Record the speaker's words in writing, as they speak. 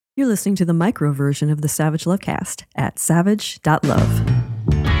You're listening to the micro version of the Savage Lovecast at savage.love.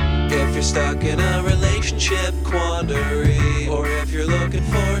 If you're stuck in a relationship quandary, or if you're looking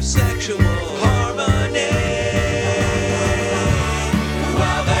for sexual harmony,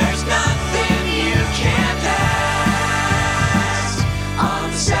 well, there's nothing you can't ask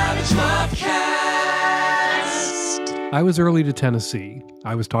on the Savage Lovecast. I was early to Tennessee.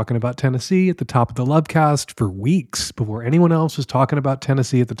 I was talking about Tennessee at the top of the Lovecast for weeks before anyone else was talking about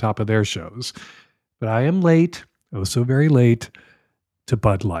Tennessee at the top of their shows. But I am late, oh so very late, to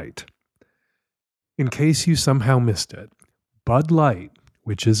Bud Light. In case you somehow missed it, Bud Light,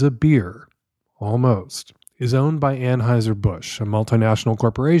 which is a beer, almost, is owned by Anheuser-Busch, a multinational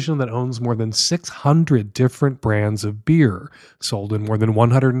corporation that owns more than 600 different brands of beer, sold in more than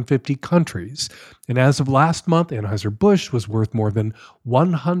 150 countries. And as of last month, Anheuser-Busch was worth more than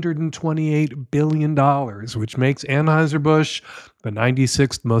 $128 billion, which makes Anheuser-Busch the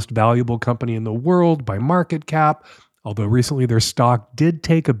 96th most valuable company in the world by market cap, although recently their stock did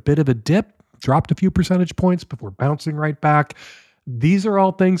take a bit of a dip, dropped a few percentage points before bouncing right back. These are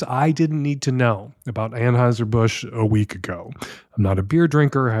all things I didn't need to know about Anheuser-Busch a week ago. I'm not a beer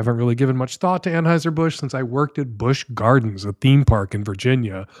drinker. I haven't really given much thought to Anheuser-Busch since I worked at Busch Gardens, a theme park in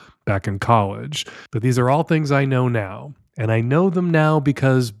Virginia, back in college. But these are all things I know now. And I know them now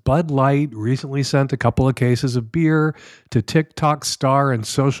because Bud Light recently sent a couple of cases of beer to TikTok star and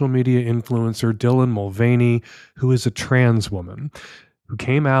social media influencer Dylan Mulvaney, who is a trans woman, who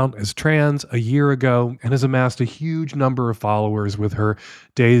came out as trans a year ago and has amassed a huge number of followers with her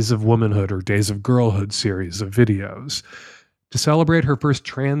Days of Womanhood or Days of Girlhood series of videos. To celebrate her first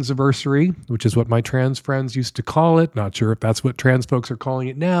transiversary, which is what my trans friends used to call it, not sure if that's what trans folks are calling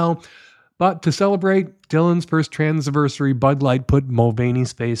it now, but to celebrate Dylan's first transiversary, Bud Light put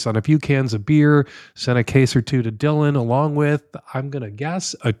Mulvaney's face on a few cans of beer, sent a case or two to Dylan, along with, I'm going to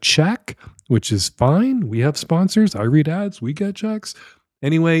guess, a check, which is fine. We have sponsors. I read ads. We get checks.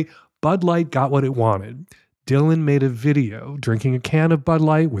 Anyway, Bud Light got what it wanted. Dylan made a video drinking a can of Bud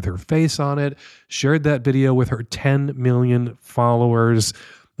Light with her face on it, shared that video with her 10 million followers.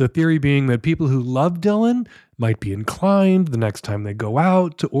 The theory being that people who love Dylan might be inclined the next time they go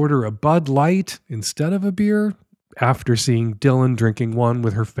out to order a Bud Light instead of a beer after seeing Dylan drinking one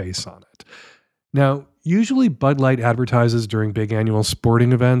with her face on it. Now, usually Bud Light advertises during big annual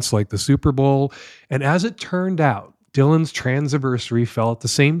sporting events like the Super Bowl, and as it turned out, Dylan's transiversary fell at the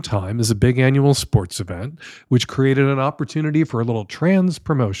same time as a big annual sports event, which created an opportunity for a little trans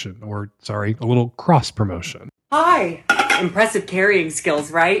promotion, a little cross promotion. Hi! Impressive carrying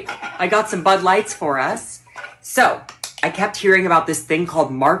skills, right? I got some Bud Lights for us. So, I kept hearing about this thing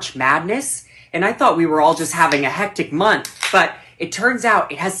called March Madness, and I thought we were all just having a hectic month, but it turns out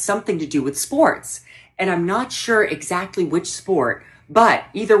it has something to do with sports. And I'm not sure exactly which sport, but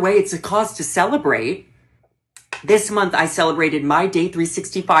either way, it's a cause to celebrate. This month, I celebrated my day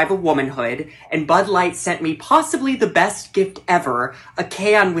 365 of womanhood, and Bud Light sent me possibly the best gift ever, a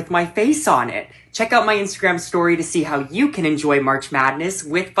can with my face on it. Check out my Instagram story to see how you can enjoy March Madness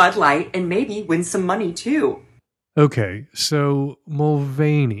with Bud Light and maybe win some money too. Okay, so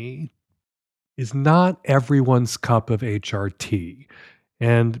Mulvaney is not everyone's cup of HRT.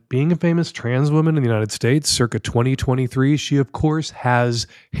 And being a famous trans woman in the United States circa 2023, she of course has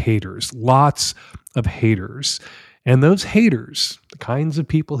haters, lots of haters. And those haters, the kinds of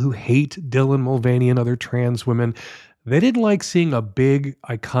people who hate Dylan Mulvaney and other trans women, they didn't like seeing a big,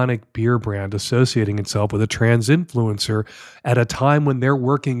 iconic beer brand associating itself with a trans influencer at a time when they're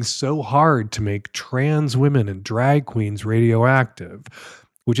working so hard to make trans women and drag queens radioactive,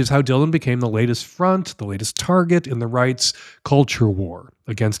 which is how Dylan became the latest front, the latest target in the right's culture war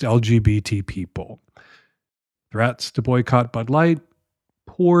against LGBT people. Threats to boycott Bud Light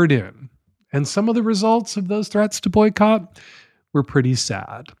poured in, and some of the results of those threats to boycott were pretty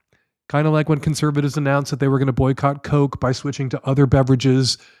sad. Kind of like when conservatives announced that they were going to boycott Coke by switching to other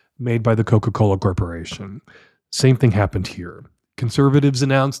beverages made by the Coca-Cola Corporation. Same thing happened here. Conservatives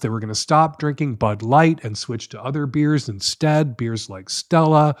announced they were going to stop drinking Bud Light and switch to other beers instead, beers like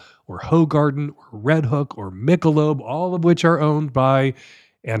Stella or Hoegaarden or Red Hook or Michelob, all of which are owned by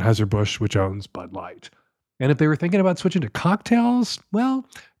Anheuser-Busch, which owns Bud Light. And if they were thinking about switching to cocktails, well,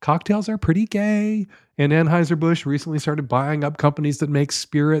 cocktails are pretty gay. And Anheuser-Busch recently started buying up companies that make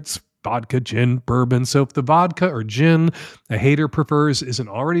spirits, vodka, gin, bourbon. So if the vodka or gin a hater prefers isn't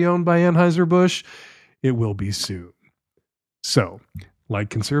already owned by Anheuser-Busch, it will be soon. So,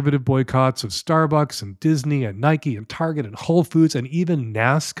 like conservative boycotts of Starbucks and Disney and Nike and Target and Whole Foods and even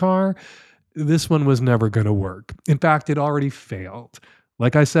NASCAR, this one was never going to work. In fact, it already failed.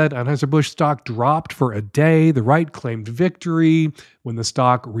 Like I said, Anheuser-Busch stock dropped for a day. The right claimed victory when the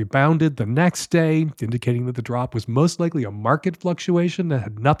stock rebounded the next day, indicating that the drop was most likely a market fluctuation that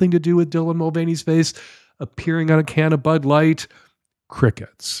had nothing to do with Dylan Mulvaney's face appearing on a can of Bud Light.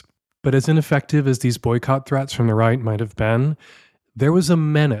 Crickets. But as ineffective as these boycott threats from the right might have been, there was a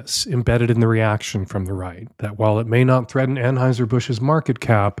menace embedded in the reaction from the right that, while it may not threaten Anheuser-Busch's market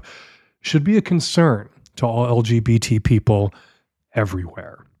cap, should be a concern to all LGBT people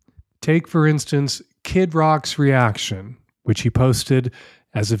everywhere. Take, for instance, Kid Rock's reaction, which he posted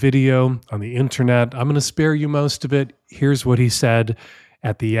as a video on the internet. I'm going to spare you most of it. Here's what he said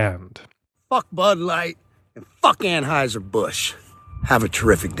at the end. Fuck Bud Light and fuck Anheuser-Busch. Have a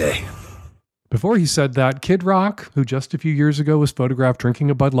terrific day. Before he said that, Kid Rock, who just a few years ago was photographed drinking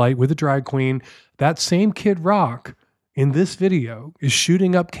a Bud Light with a drag queen, that same Kid Rock in this video is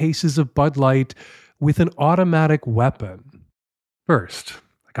shooting up cases of Bud Light with an automatic weapon. First,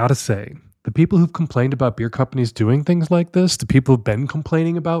 I gotta say, the people who've complained about beer companies doing things like this, the people who've been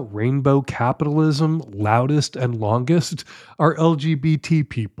complaining about rainbow capitalism loudest and longest, are LGBT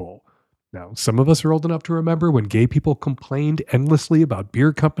people. Now, some of us are old enough to remember when gay people complained endlessly about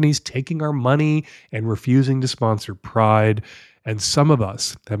beer companies taking our money and refusing to sponsor Pride. And some of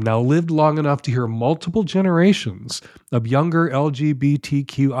us have now lived long enough to hear multiple generations of younger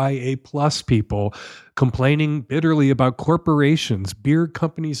LGBTQIA+ people complaining bitterly about corporations, beer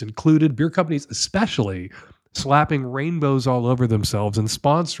companies included, beer companies especially, slapping rainbows all over themselves and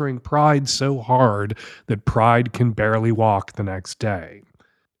sponsoring Pride so hard that Pride can barely walk the next day.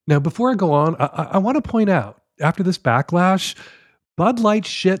 Now, before I go on, I want to point out, after this backlash, Bud Light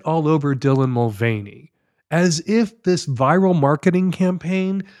shit all over Dylan Mulvaney, as if this viral marketing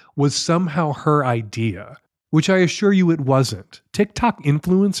campaign was somehow her idea, which I assure you it wasn't. TikTok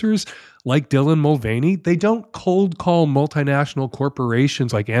influencers like Dylan Mulvaney, they don't cold call multinational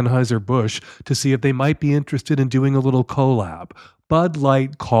corporations like Anheuser-Busch to see if they might be interested in doing a little collab. Bud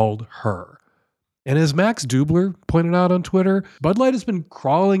Light called her. And as Max Dubler pointed out on Twitter, Bud Light has been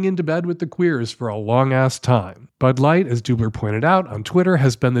crawling into bed with the queers for a long-ass time. Bud Light, as Dubler pointed out on Twitter,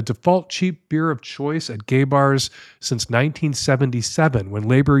 has been the default cheap beer of choice at gay bars since 1977, when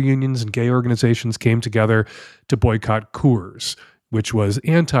labor unions and gay organizations came together to boycott Coors, which was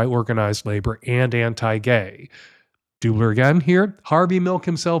anti-organized labor and anti-gay. Dubler again here. Harvey Milk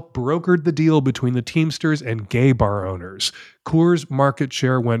himself brokered the deal between the Teamsters and gay bar owners. Coors' market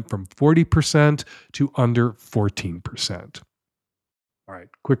share went from 40% to under 14%. All right,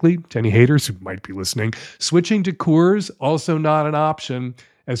 quickly, to any haters who might be listening, switching to Coors, also not an option,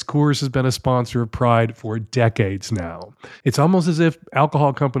 as Coors has been a sponsor of Pride for decades now. It's almost as if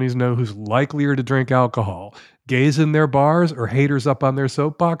alcohol companies know who's likelier to drink alcohol. Gays in their bars or haters up on their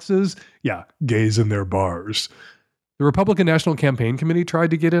soapboxes? Yeah, gays in their bars. The Republican National Campaign Committee tried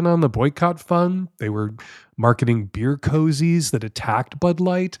to get in on the boycott fund. They were marketing beer cozies that attacked Bud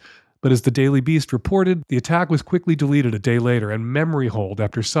Light. But as the Daily Beast reported, the attack was quickly deleted a day later and memory holed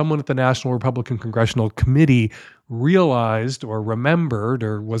after someone at the National Republican Congressional Committee realized or remembered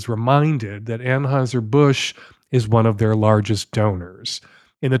or was reminded that Anheuser-Busch is one of their largest donors.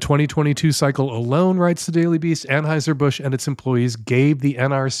 In the 2022 cycle alone, writes the Daily Beast, Anheuser-Busch and its employees gave the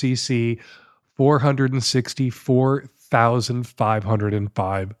NRCC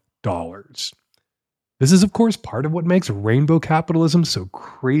 $464,505. This is, of course, part of what makes rainbow capitalism so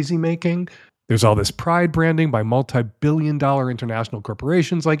crazy-making. There's all this pride branding by multi-billion-dollar international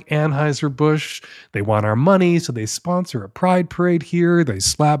corporations like Anheuser-Busch. They want our money, so they sponsor a pride parade here. They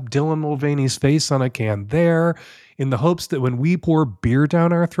slap Dylan Mulvaney's face on a can there, in the hopes that when we pour beer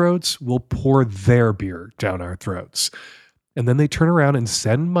down our throats, we'll pour their beer down our throats. And then they turn around and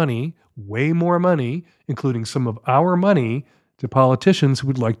send money, way more money, including some of our money, to politicians who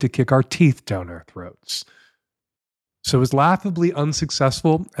would like to kick our teeth down our throats. So as laughably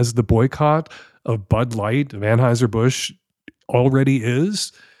unsuccessful as the boycott of Bud Light, of Anheuser-Busch already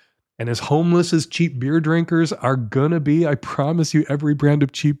is, and as homeless as cheap beer drinkers are gonna be, I promise you every brand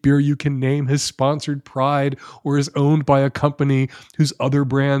of cheap beer you can name has sponsored Pride or is owned by a company whose other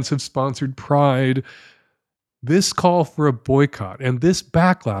brands have sponsored Pride. This call for a boycott and this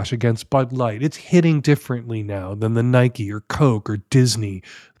backlash against Bud Light, it's hitting differently now than the Nike or Coke or Disney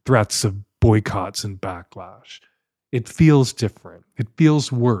threats of boycotts and backlash. It feels different. It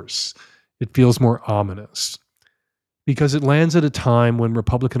feels worse. It feels more ominous. Because it lands at a time when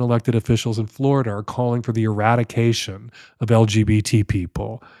Republican elected officials in Florida are calling for the eradication of LGBT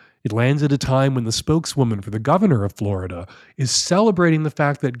people. It lands at a time when the spokeswoman for the governor of Florida is celebrating the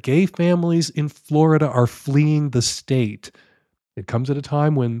fact that gay families in Florida are fleeing the state. It comes at a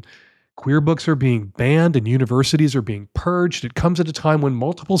time when Queer books are being banned and universities are being purged. It comes at a time when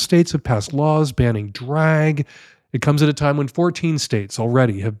multiple states have passed laws banning drag. It comes at a time when 14 states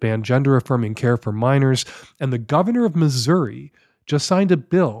already have banned gender-affirming care for minors, and the governor of Missouri just signed a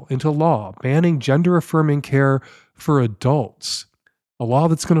bill into law banning gender-affirming care for adults, a law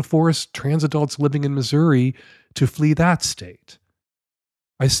that's going to force trans adults living in Missouri to flee that state.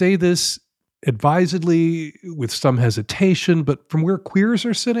 I say this advisedly with some hesitation, but from where queers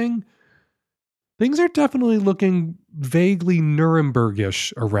are sitting, things are definitely looking vaguely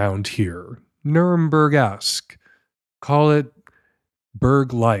Nurembergish around here. Nuremberg-esque. Call it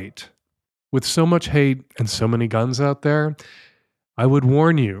Berg Light. With so much hate and so many guns out there, I would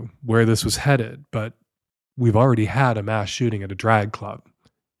warn you where this was headed, but we've already had a mass shooting at a drag club.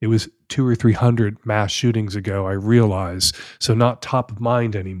 It was 200 or 300 mass shootings ago, I realize, so not top of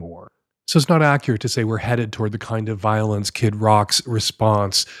mind anymore. So it's not accurate to say we're headed toward the kind of violence Kid Rock's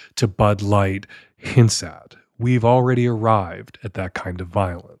response to Bud Light hints at. We've already arrived at that kind of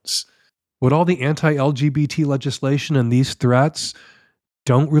violence. What all the anti-LGBT legislation and these threats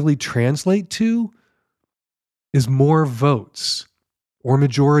don't really translate to is more votes or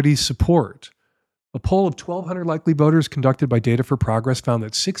majority support. A poll of 1,200 likely voters conducted by Data for Progress found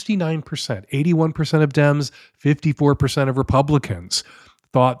that 69%, 81% of Dems, 54% of Republicans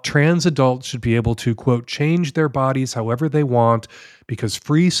thought trans adults should be able to, quote, change their bodies however they want because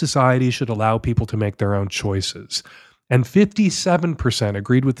free society should allow people to make their own choices. And 57%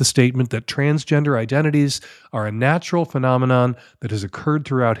 agreed with the statement that transgender identities are a natural phenomenon that has occurred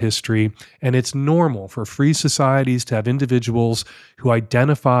throughout history, and it's normal for free societies to have individuals who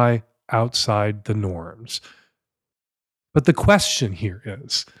identify outside the norms. But the question here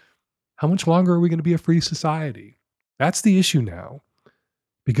is, how much longer are we going to be a free society? That's the issue now.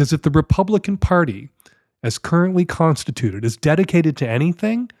 Because if the Republican Party, as currently constituted, is dedicated to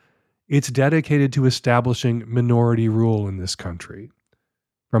anything, it's dedicated to establishing minority rule in this country.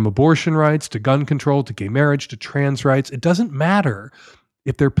 From abortion rights to gun control to gay marriage to trans rights, it doesn't matter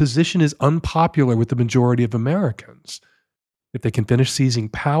if their position is unpopular with the majority of Americans. If they can finish seizing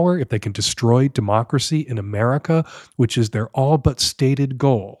power, if they can destroy democracy in America, which is their all but stated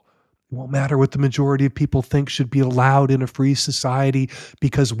goal, it won't matter what the majority of people think should be allowed in a free society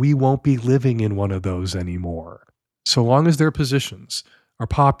because we won't be living in one of those anymore. So long as their positions are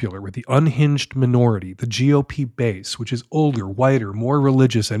popular with the unhinged minority, the GOP base, which is older, whiter, more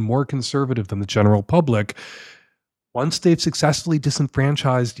religious, and more conservative than the general public, once they've successfully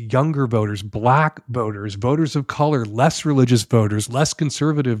disenfranchised younger voters, black voters, voters of color, less religious voters, less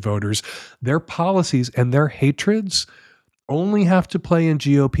conservative voters, their policies and their hatreds only have to play in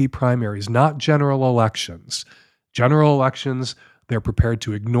GOP primaries, not general elections. General elections, they're prepared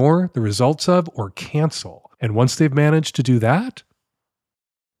to ignore the results of or cancel. And once they've managed to do that,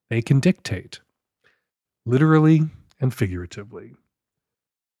 they can dictate, literally and figuratively.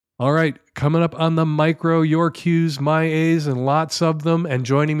 All right, coming up on the micro, your Q's, my A's, and lots of them. And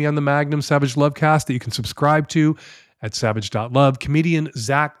joining me on the Magnum Savage Lovecast that you can subscribe to at savage.love, comedian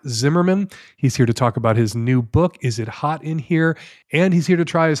Zach Zimmerman. He's here to talk about his new book, Is It Hot in Here? And he's here to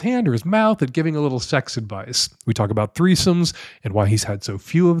try his hand or his mouth at giving a little sex advice. We talk about threesomes and why he's had so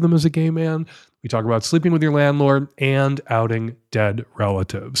few of them as a gay man. We talk about sleeping with your landlord and outing dead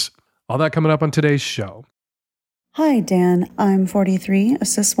relatives. All that coming up on today's show. Hi, Dan. I'm 43, a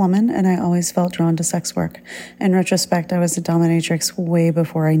cis woman, and I always felt drawn to sex work. In retrospect, I was a dominatrix way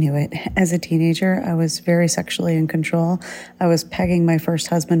before I knew it. As a teenager, I was very sexually in control. I was pegging my first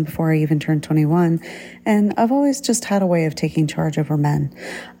husband before I even turned 21, and I've always just had a way of taking charge over men.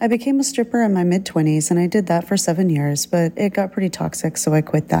 I became a stripper in my mid-20s, and I did that for 7 years, but it got pretty toxic, so I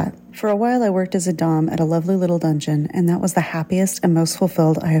quit that. For a while, I worked as a dom at a lovely little dungeon, and that was the happiest and most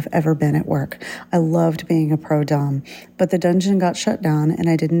fulfilled I have ever been at work. I loved being a pro dom, but the dungeon got shut down, and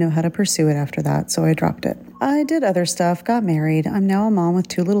I didn't know how to pursue it after that, so I dropped it. I did other stuff, got married. I'm now a mom with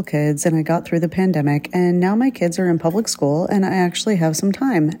 2 little kids, and I got through the pandemic, and now my kids are in public school, and I actually have some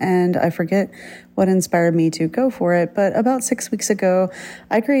time, and I forget what inspired me to go for it, but about 6 weeks ago,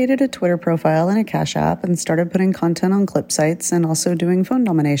 I created a Twitter profile and a Cash App and started putting content on clip sites and also doing phone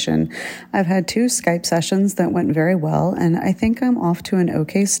domination. I've had 2 Skype sessions that went very well, and I think I'm off to an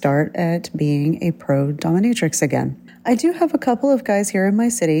okay start at being a pro dominatrix again. I do have a couple of guys here in my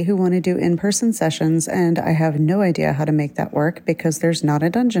city who want to do in-person sessions, and I have no idea how to make that work because there's not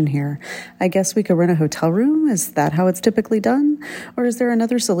a dungeon here. I guess we could rent a hotel room? Is that how it's typically done? Or is there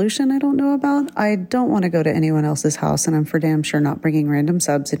another solution I don't know about? I don't want to go to anyone else's house, and I'm for damn sure not bringing random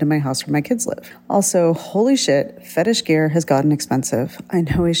subs into my house where my kids live. Also, holy shit, fetish gear has gotten expensive. I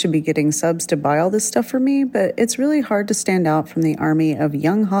know I should be getting subs to buy all this stuff for me, but it's really hard to stand out from the army of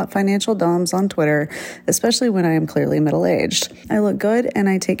young, hot financial doms on Twitter, especially when I am clearly middle-aged. I look good and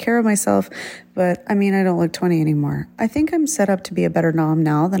I take care of myself, but I don't look 20 anymore. I think I'm set up to be a better dom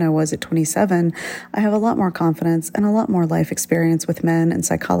now than I was at 27. I have a lot more confidence and a lot more life experience with men and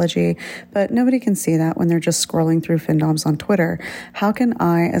psychology, but nobody can see that when they're just scrolling through findoms on Twitter. How can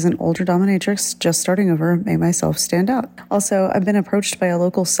I, as an older dominatrix just starting over, make myself stand out? Also, I've been approached by a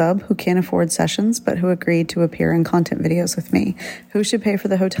local sub who can't afford sessions, but who agreed to appear in content videos with me. Who should pay for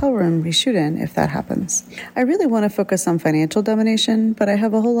the hotel room we shoot in if that happens? I really want to focus on financial domination, but I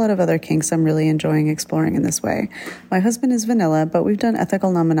have a whole lot of other kinks I'm really enjoying exploring in this way. My husband is vanilla, but we've done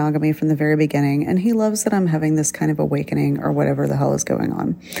ethical non-monogamy from the very beginning, and he loves that I'm having this kind of awakening or whatever the hell is going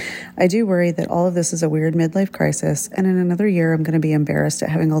on. I do worry that all of this is a weird midlife crisis, and in another year I'm going to be embarrassed at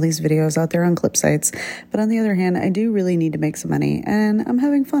having all these videos out there on clip sites, but on the other hand, I do really need to make some money, and I'm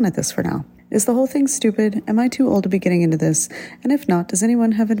having fun at this for now. Is the whole thing stupid? Am I too old to be getting into this? And if not, does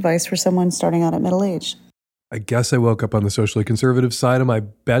anyone have advice for someone starting out at middle age? I guess I woke up on the socially conservative side of my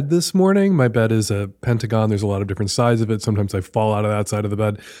bed this morning. My bed is a pentagon. There's a lot of different sides of it. Sometimes I fall out of that side of the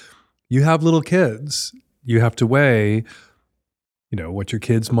bed. You have little kids. You have to weigh, what your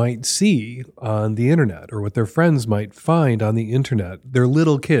kids might see on the internet or what their friends might find on the internet. They're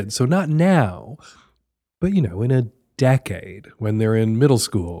little kids. So not now, but, in a decade when they're in middle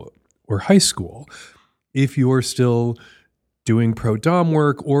school or high school, if you're still doing pro-dom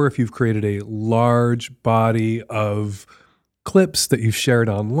work, or if you've created a large body of clips that you've shared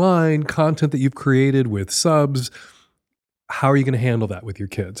online, content that you've created with subs, how are you going to handle that with your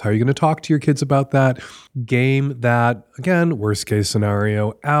kids? How are you going to talk to your kids about that? Game that, again, worst case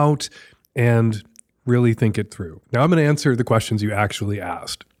scenario out and really think it through. Now I'm going to answer the questions you actually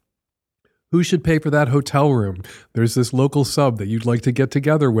asked. Who should pay for that hotel room? There's this local sub that you'd like to get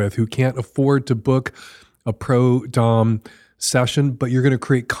together with who can't afford to book a pro-dom session, but you're going to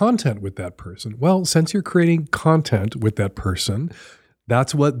create content with that person. Well, since you're creating content with that person,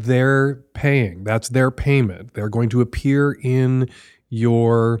 that's what they're paying. That's their payment. They're going to appear in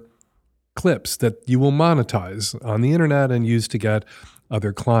your clips that you will monetize on the internet and use to get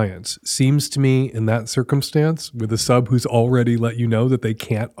other clients. Seems to me in that circumstance, with a sub who's already let you know that they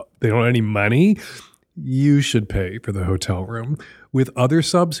don't have any money, you should pay for the hotel room. With other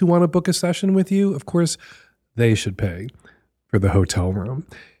subs who want to book a session with you, of course, they should pay for the hotel room.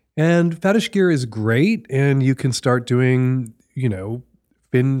 And fetish gear is great, and you can start doing,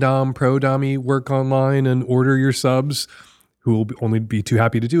 findom, pro-dommy work online and order your subs, who will only be too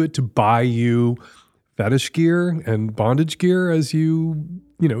happy to do it, to buy you fetish gear and bondage gear as you,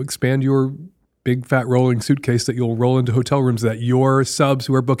 expand your big fat rolling suitcase that you'll roll into hotel rooms that your subs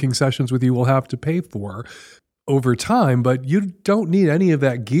who are booking sessions with you will have to pay for over time. But you don't need any of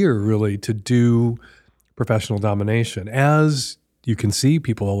that gear really to do professional domination, as you can see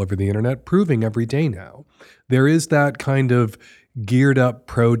people all over the internet proving every day now. There is that kind of geared up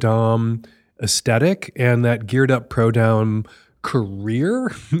pro-dom aesthetic and that geared up pro-dom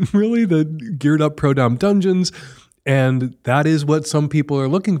career, really, the geared up pro-dom dungeons. And that is what some people are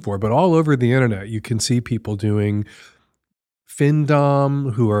looking for. But all over the internet, you can see people doing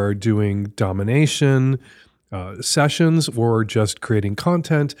findom, who are doing domination sessions, or just creating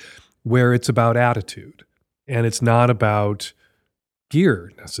content where it's about attitude and it's not about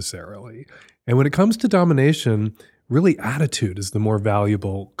gear necessarily. And when it comes to domination, really attitude is the more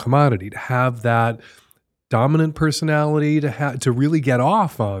valuable commodity. To have that dominant personality, to really get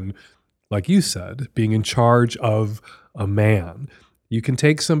off on, like you said, being in charge of a man. You can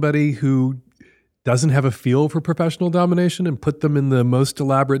take somebody who doesn't have a feel for professional domination and put them in the most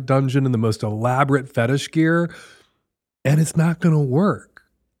elaborate dungeon and the most elaborate fetish gear, and it's not going to work.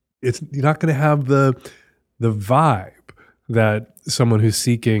 You're not going to have the vibe that someone who's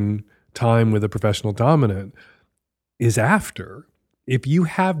seeking time with a professional dominant is after. If you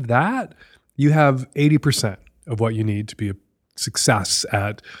have that, you have 80% of what you need to be a success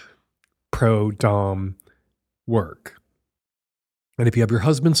at pro-dom work. And if you have your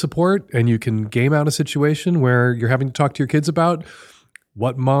husband's support and you can game out a situation where you're having to talk to your kids about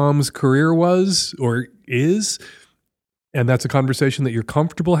what mom's career was or is, and that's a conversation that you're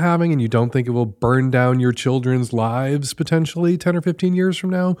comfortable having and you don't think it will burn down your children's lives potentially 10 or 15 years from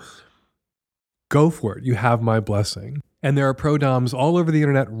now, go for it. You have my blessing. And there are pro-doms all over the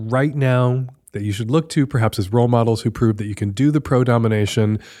internet right now that you should look to, perhaps as role models who prove that you can do the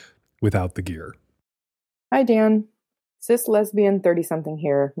pro-domination without the gear. Hi, Dan. Cis lesbian 30-something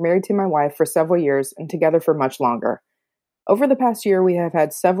here, married to my wife for several years and together for much longer. Over the past year, we have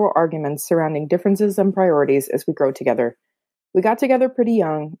had several arguments surrounding differences and priorities as we grow together. We got together pretty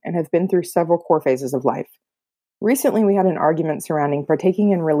young and have been through several core phases of life. Recently, we had an argument surrounding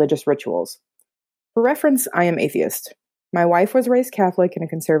partaking in religious rituals. For reference, I am atheist. My wife was raised Catholic in a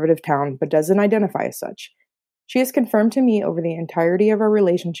conservative town, but doesn't identify as such. She has confirmed to me over the entirety of our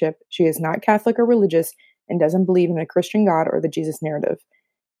relationship she is not Catholic or religious and doesn't believe in a Christian God or the Jesus narrative.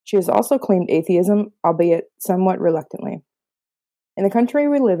 She has also claimed atheism, albeit somewhat reluctantly. In the country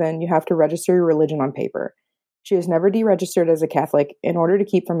we live in, you have to register your religion on paper. She has never deregistered as a Catholic in order to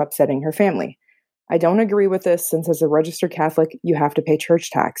keep from upsetting her family. I don't agree with this since as a registered Catholic, you have to pay church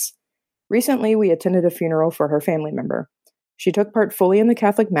tax. Recently, we attended a funeral for her family member. She took part fully in the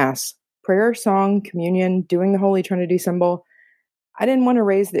Catholic Mass, prayer, song, communion, doing the Holy Trinity symbol. I didn't want to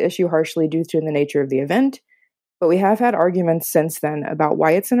raise the issue harshly due to the nature of the event, but we have had arguments since then about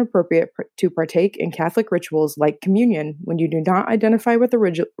why it's inappropriate to partake in Catholic rituals like communion when you do not identify with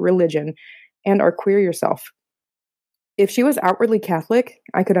the religion and are queer yourself. If she was outwardly Catholic,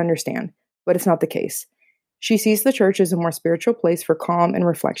 I could understand, but it's not the case. She sees the church as a more spiritual place for calm and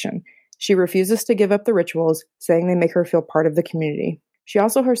reflection. She refuses to give up the rituals, saying they make her feel part of the community. She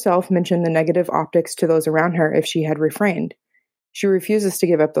also herself mentioned the negative optics to those around her if she had refrained. She refuses to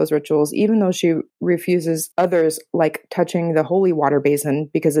give up those rituals, even though she refuses others, like touching the holy water basin,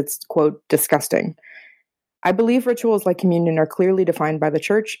 because it's, quote, disgusting. I believe rituals like communion are clearly defined by the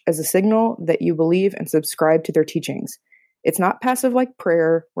church as a signal that you believe and subscribe to their teachings. It's not passive like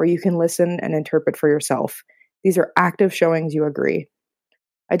prayer, where you can listen and interpret for yourself. These are active showings you agree.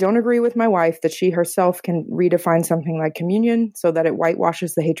 I don't agree with my wife that she herself can redefine something like communion so that it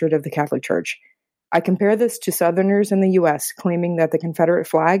whitewashes the hatred of the Catholic Church. I compare this to Southerners in the U.S. claiming that the Confederate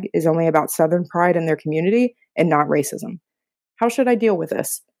flag is only about Southern pride in their community and not racism. How should I deal with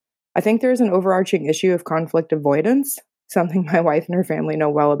this? I think there is an overarching issue of conflict avoidance, something my wife and her family know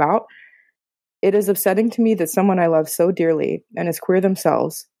well about. It is upsetting to me that someone I love so dearly and is queer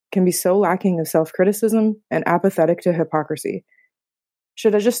themselves can be so lacking of self-criticism and apathetic to hypocrisy.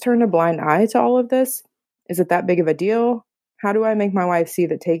 Should I just turn a blind eye to all of this? Is it that big of a deal? How do I make my wife see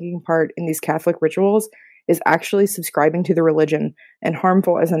that taking part in these Catholic rituals is actually subscribing to the religion and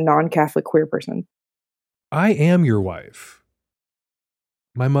harmful as a non-Catholic queer person? I am your wife.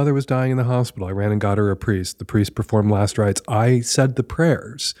 My mother was dying in the hospital. I ran and got her a priest. The priest performed last rites. I said the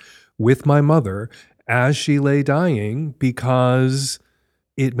prayers with my mother as she lay dying because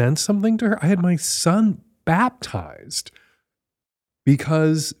it meant something to her. I had my son baptized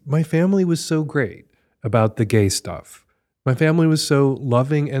because my family was so great about the gay stuff. My family was so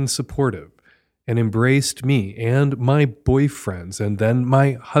loving and supportive and embraced me and my boyfriends and then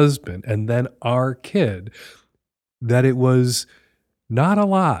my husband and then our kid that it was not a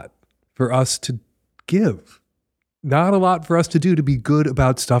lot for us to give, not a lot for us to do to be good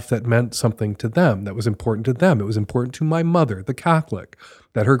about stuff that meant something to them, that was important to them. It was important to my mother, the Catholic,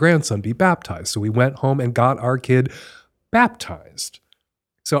 that her grandson be baptized. So we went home and got our kid baptized.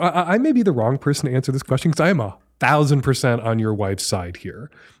 So I may be the wrong person to answer this question because I am 1,000% on your wife's side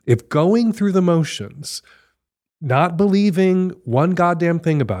here. If going through the motions, not believing one goddamn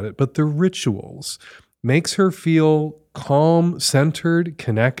thing about it, but the rituals makes her feel calm, centered,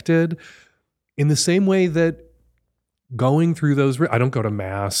 connected in the same way that going through those, I don't go to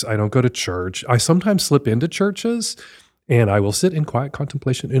mass, I don't go to church. I sometimes slip into churches and I will sit in quiet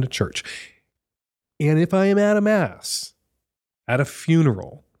contemplation in a church. And if I am at a mass, at a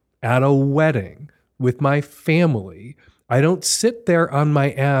funeral, at a wedding, with my family, I don't sit there on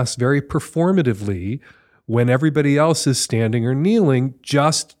my ass very performatively when everybody else is standing or kneeling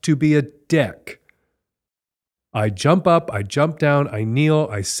just to be a dick. I jump up, I jump down, I kneel,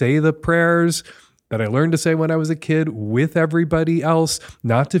 I say the prayers that I learned to say when I was a kid with everybody else,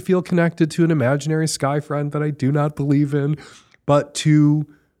 not to feel connected to an imaginary sky friend that I do not believe in, but to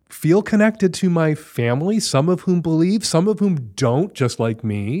feel connected to my family, some of whom believe, some of whom don't, just like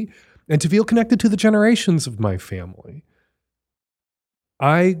me, and to feel connected to the generations of my family.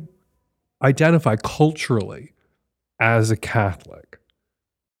 I identify culturally as a Catholic.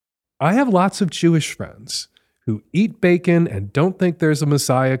 I have lots of Jewish friends who eat bacon and don't think there's a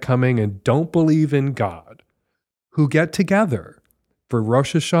Messiah coming and don't believe in God, who get together for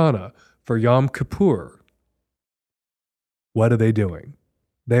Rosh Hashanah, for Yom Kippur. What are they doing?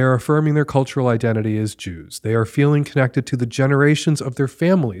 They are affirming their cultural identity as Jews. They are feeling connected to the generations of their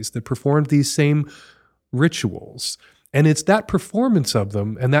families that performed these same rituals. And it's that performance of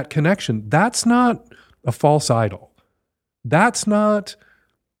them and that connection, that's not a false idol. That's not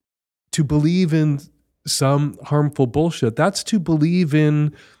to believe in some harmful bullshit. That's to believe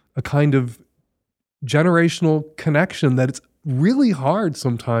in a kind of generational connection that it's really hard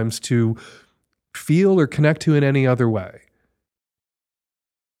sometimes to feel or connect to in any other way.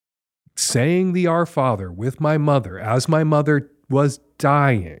 Saying the Our Father with my mother as my mother was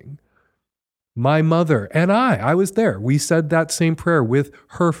dying. My mother and I was there. We said that same prayer with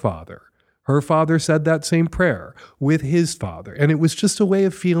her father. Her father said that same prayer with his father. And it was just a way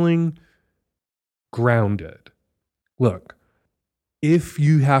of feeling grounded. Look, if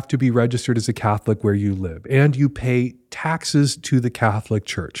you have to be registered as a Catholic where you live and you pay taxes to the Catholic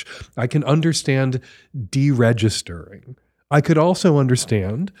Church, I can understand deregistering. I could also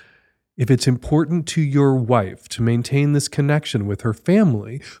understand if it's important to your wife to maintain this connection with her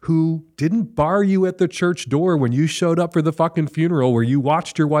family who didn't bar you at the church door when you showed up for the fucking funeral where you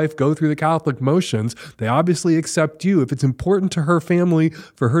watched your wife go through the Catholic motions. They obviously accept you. If it's important to her family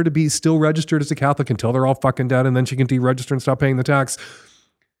for her to be still registered as a Catholic until they're all fucking dead and then she can deregister and stop paying the tax,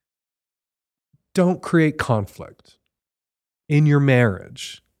 don't create conflict in your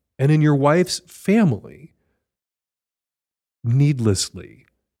marriage and in your wife's family needlessly.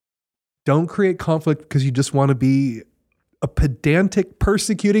 Don't create conflict because you just want to be a pedantic,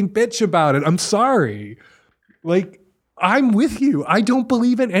 persecuting bitch about it. I'm sorry. Like, I'm with you. I don't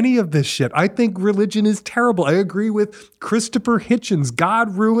believe in any of this shit. I think religion is terrible. I agree with Christopher Hitchens.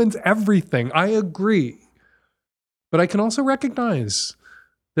 God ruins everything. I agree. But I can also recognize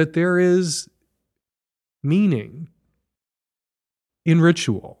that there is meaning in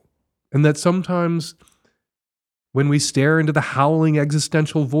ritual, and that sometimes when we stare into the howling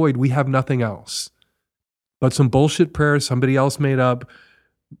existential void, we have nothing else but some bullshit prayers somebody else made up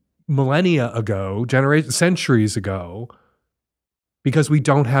millennia ago, centuries ago, because we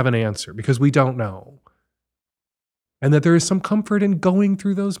don't have an answer, because we don't know. And that there is some comfort in going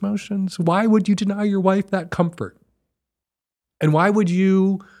through those motions. Why would you deny your wife that comfort? And why would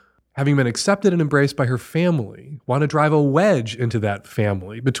you, having been accepted and embraced by her family, want to drive a wedge into that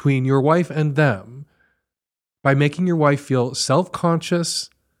family between your wife and them by making your wife feel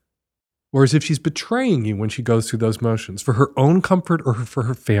self-conscious or as if she's betraying you when she goes through those motions for her own comfort or for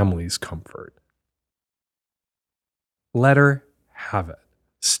her family's comfort? Let her have it.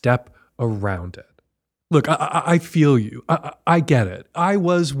 Step around it. Look, I feel you. I get it. I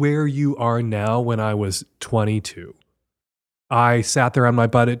was where you are now when I was 22. I sat there on my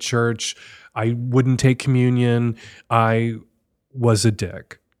butt at church. I wouldn't take communion. I was a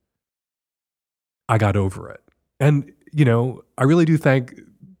dick. I got over it. And, you know, I really do thank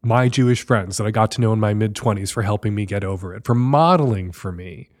my Jewish friends that I got to know in my mid-20s for helping me get over it, for modeling for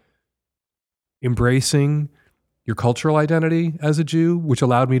me, embracing your cultural identity as a Jew, which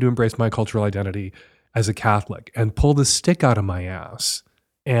allowed me to embrace my cultural identity as a Catholic and pull the stick out of my ass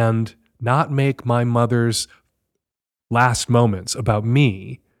and not make my mother's last moments about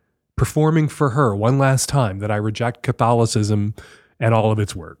me performing for her one last time that I reject Catholicism and all of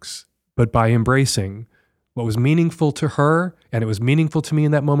its works, but by embracing what was meaningful to her, and it was meaningful to me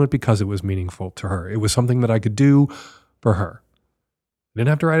in that moment because it was meaningful to her. It was something that I could do for her. I didn't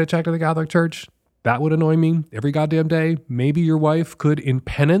have to write a check to the Catholic Church. That would annoy me every goddamn day. Maybe your wife could, in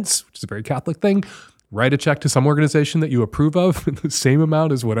penance, which is a very Catholic thing, write a check to some organization that you approve of in the same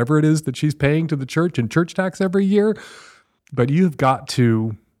amount as whatever it is that she's paying to the church in church tax every year. But you've got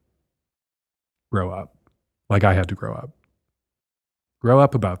to grow up like I had to grow up. Grow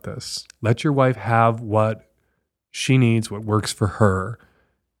up about this. Let your wife have what she needs, what works for her.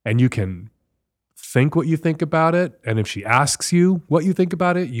 And you can think what you think about it. And if she asks you what you think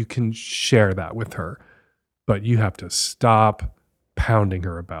about it, you can share that with her. But you have to stop pounding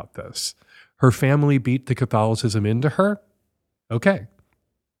her about this. Her family beat the Catholicism into her. Okay.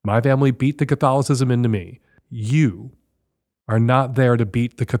 My family beat the Catholicism into me. You are not there to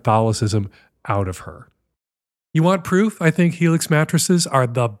beat the Catholicism out of her. You want proof? I think Helix mattresses are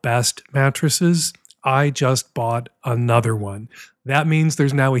the best mattresses. I just bought another one. That means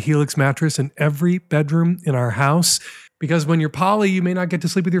there's now a Helix mattress in every bedroom in our house. Because when you're poly, you may not get to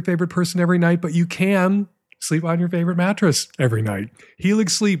sleep with your favorite person every night, but you can sleep on your favorite mattress every night.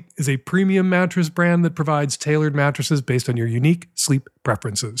 Helix Sleep is a premium mattress brand that provides tailored mattresses based on your unique sleep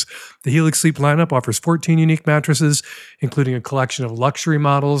preferences. The Helix Sleep lineup offers 14 unique mattresses, including a collection of luxury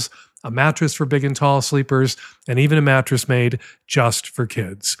models, a mattress for big and tall sleepers, and even a mattress made just for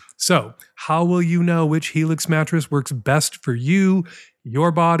kids. So, how will you know which Helix mattress works best for you,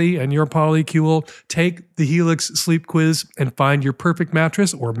 your body, and your polycule? Take the Helix sleep quiz and find your perfect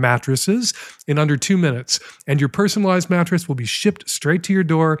mattress or mattresses in under 2 minutes. And your personalized mattress will be shipped straight to your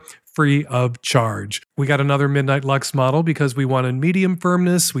door, free of charge. We got another Midnight Lux model because we wanted medium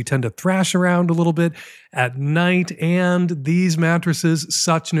firmness. We tend to thrash around a little bit at night, and these mattresses,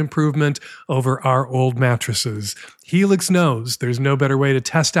 such an improvement over our old mattresses. Helix knows there's no better way to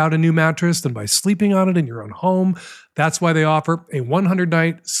test out a new mattress than by sleeping on it in your own home. That's why they offer a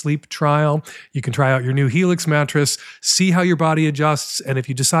 100-night sleep trial. You can try out your new Helix mattress, see how your body adjusts, and if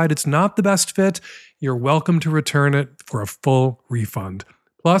you decide it's not the best fit, you're welcome to return it for a full refund.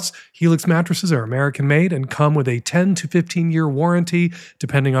 Plus, Helix mattresses are American-made and come with a 10 to 15-year warranty,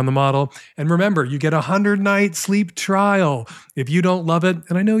 depending on the model. And remember, you get a 100-night sleep trial. If you don't love it,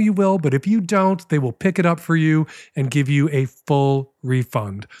 and I know you will, but if you don't, they will pick it up for you and give you a full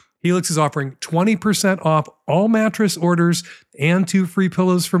refund. Helix is offering 20% off all mattress orders and 2 free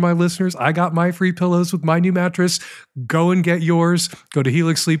pillows for my listeners. I got my free pillows with my new mattress. Go and get yours. Go to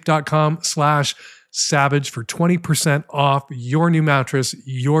helixsleep.com/Savage for 20% off your new mattress,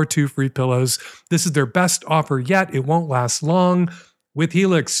 your 2 free pillows. This is their best offer yet. It won't last long. With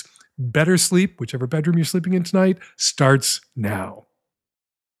Helix, better sleep, whichever bedroom you're sleeping in tonight, starts now.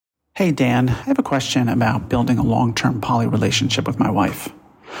 Hey, Dan, I have a question about building a long-term poly relationship with my wife.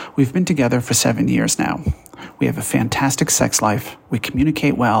 We've been together for 7 years now. We have a fantastic sex life, we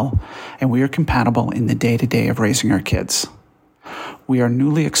communicate well, and we are compatible in the day-to-day of raising our kids. We are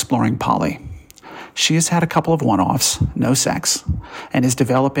newly exploring poly. She has had a couple of one-offs, no sex, and is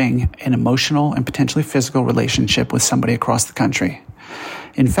developing an emotional and potentially physical relationship with somebody across the country.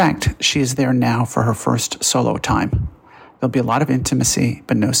 In fact, she is there now for her first solo time. There'll be a lot of intimacy,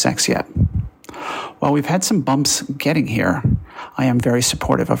 but no sex yet. While we've had some bumps getting here, I am very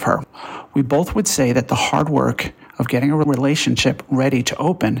supportive of her. We both would say that the hard work of getting a relationship ready to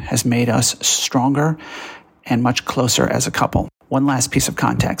open has made us stronger and much closer as a couple. One last piece of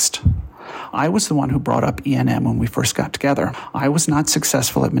context. I was the one who brought up E&M when we first got together. I was not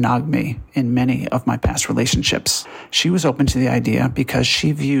successful at monogamy in many of my past relationships. She was open to the idea because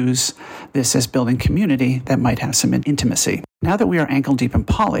she views this as building community that might have some intimacy. Now that we are ankle deep in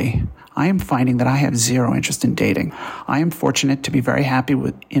poly, I am finding that I have zero interest in dating. I am fortunate to be very happy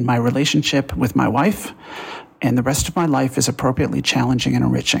in my relationship with my wife, and the rest of my life is appropriately challenging and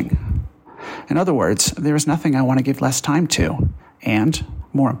enriching. In other words, there is nothing I want to give less time to, and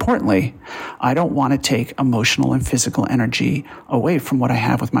more importantly, I don't want to take emotional and physical energy away from what I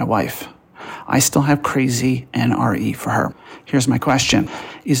have with my wife. I still have crazy NRE for her. Here's my question.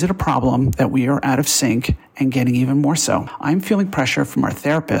 Is it a problem that we are out of sync and getting even more so? I'm feeling pressure from our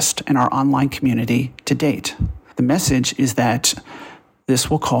therapist and our online community to date. The message is that this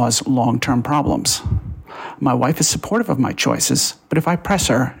will cause long-term problems. My wife is supportive of my choices, but if I press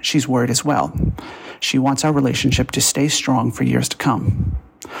her, she's worried as well. She wants our relationship to stay strong for years to come.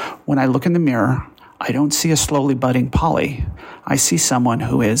 When I look in the mirror, I don't see a slowly budding poly. I see someone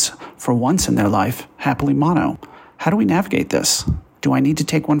who is, for once in their life, happily mono. How do we navigate this? Do I need to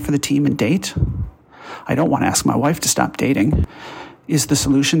take one for the team and date? I don't want to ask my wife to stop dating. Is the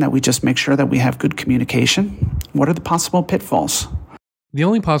solution that we just make sure that we have good communication? What are the possible pitfalls? The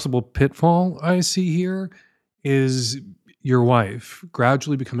only possible pitfall I see here is your wife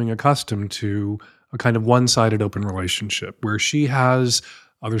gradually becoming accustomed to a kind of one-sided open relationship where she has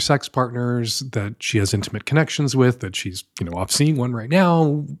other sex partners that she has intimate connections with, that she's, off seeing one right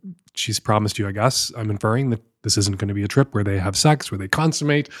now. She's promised you, I guess, I'm inferring that this isn't going to be a trip where they have sex, where they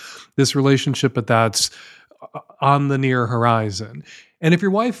consummate this relationship, but that's on the near horizon. And if your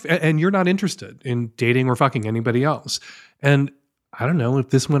wife, and you're not interested in dating or fucking anybody else, and I don't know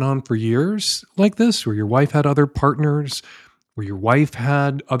if this went on for years like this, where your wife had other partners, where your wife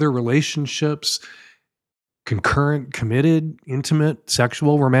had other relationships, concurrent, committed, intimate,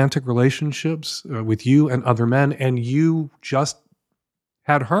 sexual, romantic relationships with you and other men, and you just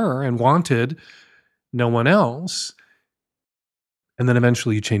had her and wanted no one else, and then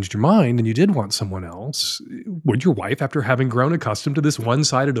eventually you changed your mind and you did want someone else, would your wife, after having grown accustomed to this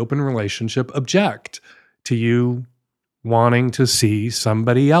one-sided open relationship, object to you wanting to see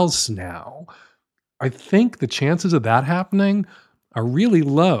somebody else now? I think the chances of that happening are really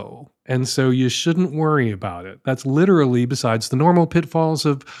low. And so you shouldn't worry about it. That's literally, besides the normal pitfalls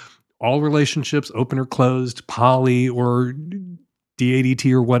of all relationships, open or closed, poly or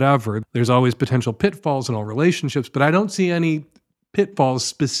DADT or whatever, there's always potential pitfalls in all relationships, but I don't see any pitfalls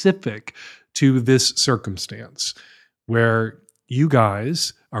specific to this circumstance where you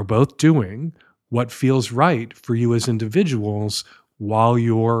guys are both doing what feels right for you as individuals while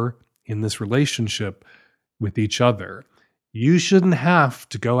you're in this relationship with each other. You shouldn't have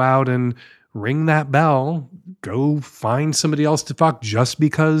to go out and ring that bell, go find somebody else to fuck just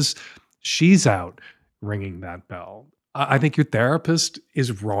because she's out ringing that bell. I think your therapist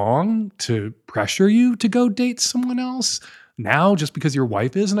is wrong to pressure you to go date someone else now just because your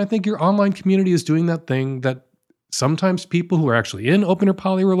wife is. And I think your online community is doing that thing that sometimes people who are actually in open or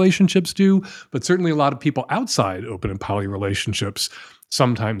poly relationships do, but certainly a lot of people outside open and poly relationships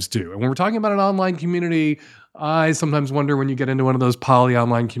sometimes do. And when we're talking about an online community, I sometimes wonder when you get into one of those poly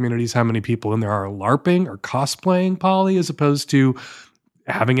online communities, how many people in there are LARPing or cosplaying poly as opposed to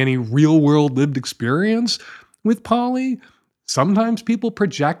having any real world lived experience with poly. Sometimes people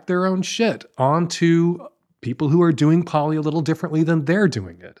project their own shit onto people who are doing poly a little differently than they're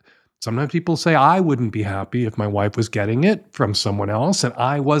doing it. Sometimes people say, I wouldn't be happy if my wife was getting it from someone else and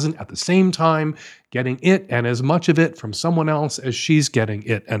I wasn't at the same time getting it and as much of it from someone else as she's getting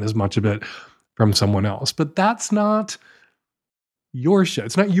it and as much of it from someone else. But that's not your shit.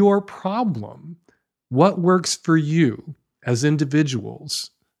 It's not your problem. What works for you as individuals?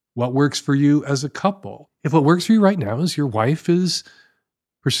 What works for you as a couple? If what works for you right now is your wife is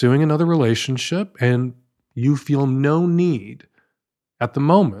pursuing another relationship and you feel no need at the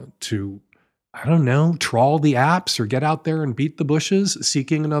moment to, I don't know, trawl the apps or get out there and beat the bushes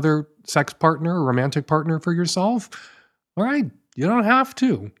seeking another sex partner or romantic partner for yourself, all right, you don't have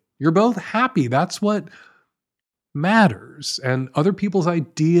to. You're both happy. That's what matters. And other people's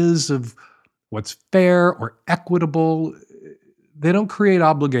ideas of what's fair or equitable, they don't create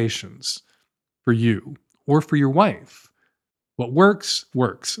obligations for you or for your wife. What works,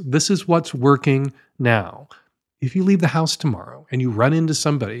 works. This is what's working now. If you leave the house tomorrow and you run into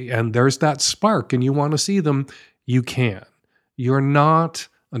somebody and there's that spark and you want to see them, you can. You're not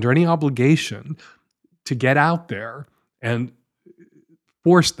under any obligation to get out there and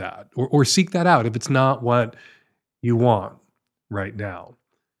force that or seek that out if it's not what you want right now.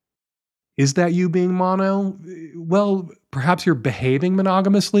 Is that you being mono? Well, perhaps you're behaving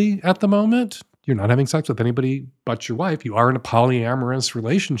monogamously at the moment. You're not having sex with anybody but your wife. You are in a polyamorous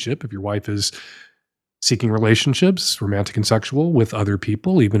relationship if your wife is seeking relationships, romantic and sexual, with other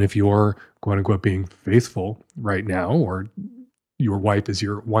people, even if you're, quote unquote, being faithful right now, or your wife is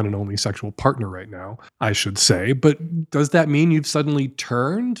your one and only sexual partner right now, I should say. But does that mean you've suddenly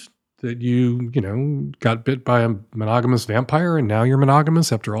turned? That you got bit by a monogamous vampire and now you're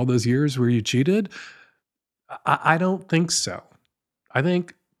monogamous after all those years where you cheated? I don't think so. I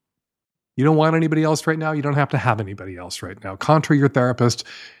think you don't want anybody else right now. You don't have to have anybody else right now, contrary to your therapist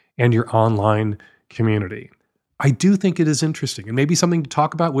and your online community. I do think it is interesting and maybe something to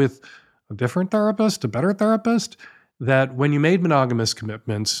talk about with a different therapist, a better therapist, that when you made monogamous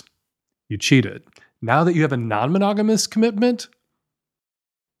commitments, you cheated. Now that you have a non-monogamous commitment,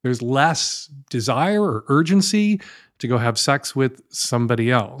 there's less desire or urgency to go have sex with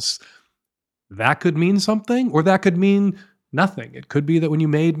somebody else. That could mean something, or that could mean nothing. It could be that when you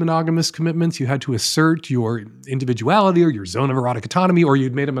made monogamous commitments, you had to assert your individuality or your zone of erotic autonomy, or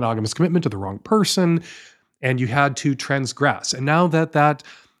you'd made a monogamous commitment to the wrong person and you had to transgress. And now that that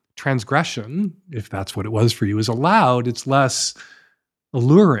transgression, if that's what it was for you, is allowed, it's less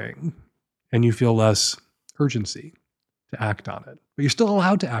alluring and you feel less urgency to act on it. But you're still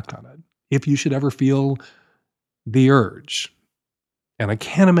allowed to act on it if you should ever feel the urge. And I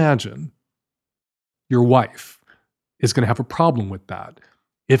can't imagine your wife is going to have a problem with that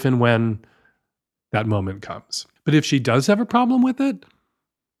if and when that moment comes. But if she does have a problem with it,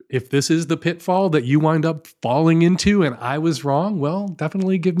 if this is the pitfall that you wind up falling into and I was wrong, well,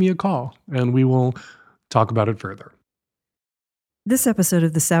 definitely give me a call and we will talk about it further. This episode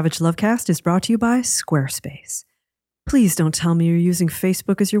of the Savage Lovecast is brought to you by Squarespace. Please don't tell me you're using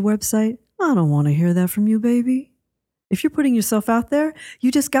Facebook as your website. I don't want to hear that from you, baby. If you're putting yourself out there,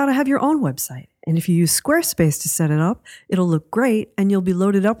 you just got to have your own website. And if you use Squarespace to set it up, it'll look great and you'll be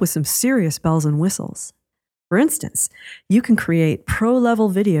loaded up with some serious bells and whistles. For instance, you can create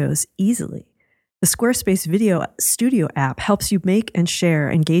pro-level videos easily. The Squarespace Video Studio app helps you make and share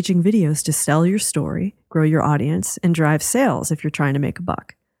engaging videos to sell your story, grow your audience, and drive sales if you're trying to make a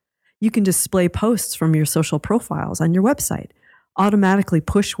buck. You can display posts from your social profiles on your website, automatically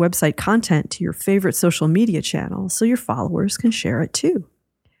push website content to your favorite social media channels so your followers can share it too.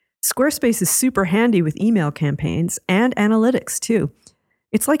 Squarespace is super handy with email campaigns and analytics too.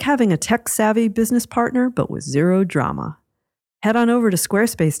 It's like having a tech-savvy business partner, but with zero drama. Head on over to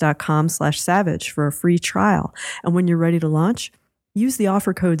squarespace.com/savage for a free trial. And when you're ready to launch, Use the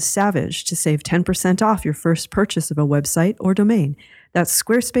offer code SAVAGE to save 10% off your first purchase of a website or domain. That's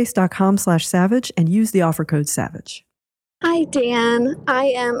squarespace.com/savage and use the offer code SAVAGE. Hi, Dan. I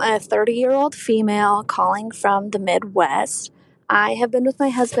am a 30-year-old female calling from the Midwest. I have been with my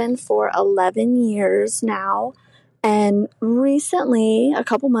husband for 11 years now. And recently, a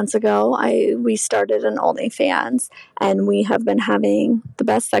couple months ago, we started an OnlyFans, and we have been having the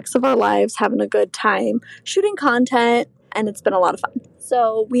best sex of our lives, having a good time, shooting content, and it's been a lot of fun.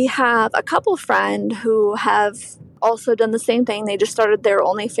 So we have a couple friend who have also done the same thing. They just started their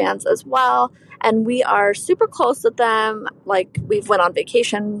OnlyFans as well, and we are super close with them. Like, we've went on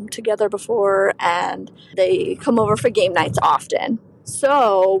vacation together before, and they come over for game nights often.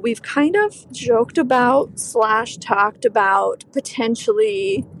 So we've kind of joked about / talked about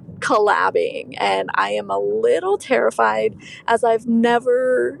potentially collabing, and I am a little terrified as I've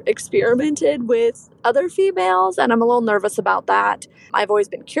never experimented with other females, and I'm a little nervous about that. I've always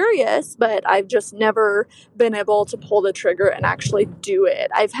been curious, but I've just never been able to pull the trigger and actually do it.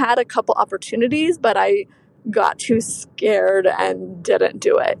 I've had a couple opportunities, but I got too scared and didn't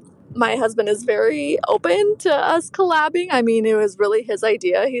do it. My husband is very open to us collabing. I mean, it was really his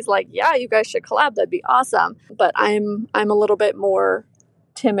idea. He's like, yeah, you guys should collab. That'd be awesome. But I'm a little bit more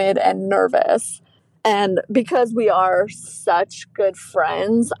timid and nervous. And because we are such good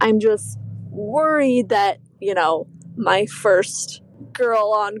friends, I'm just worried that, my first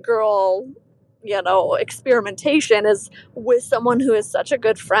girl on girl, experimentation is with someone who is such a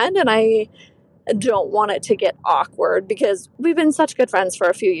good friend. And I don't want it to get awkward because we've been such good friends for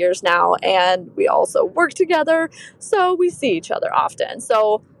a few years now, and we also work together, so we see each other often.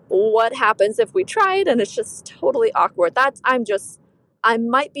 So what happens if we try it and it's just totally awkward? I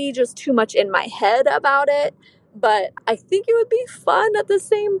might be just too much in my head about it, but I think it would be fun at the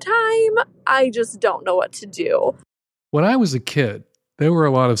same time. I just don't know what to do. When I was a kid, there were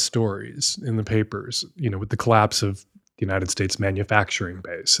a lot of stories in the papers, with the collapse of the United States manufacturing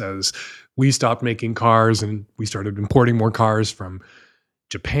base as we stopped making cars and we started importing more cars from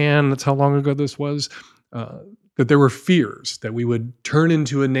Japan. That's how long ago this was. That there were fears that we would turn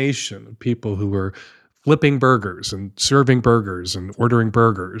into a nation of people who were flipping burgers and serving burgers and ordering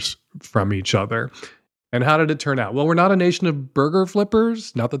burgers from each other. And how did it turn out? Well, we're not a nation of burger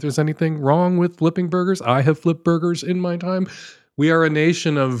flippers. Not that there's anything wrong with flipping burgers. I have flipped burgers in my time. We are a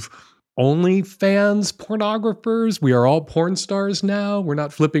nation of OnlyFans pornographers. We are all porn stars now. We're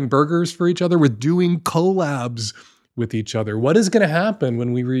not flipping burgers for each other. We're doing collabs with each other. What is going to happen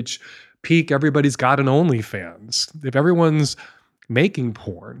when we reach peak? Everybody's got an OnlyFans. If everyone's making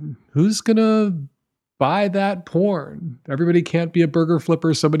porn, who's going to buy that porn? Everybody can't be a burger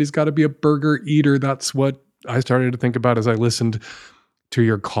flipper. Somebody's got to be a burger eater. That's what I started to think about as I listened to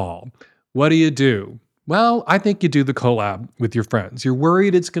your call. What do you do? Well, I think you do the collab with your friends. You're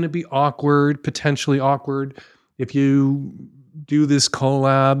worried it's going to be awkward, potentially awkward. If you do this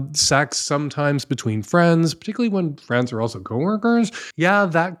collab, sex sometimes between friends, particularly when friends are also coworkers, yeah,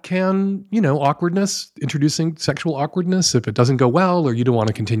 that can, awkwardness, introducing sexual awkwardness. If it doesn't go well or you don't want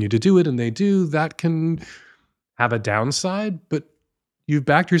to continue to do it and they do, that can have a downside. But you've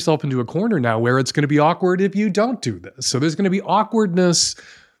backed yourself into a corner now where it's going to be awkward if you don't do this. So there's going to be awkwardness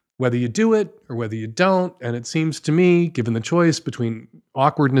whether you do it or whether you don't. And it seems to me, given the choice between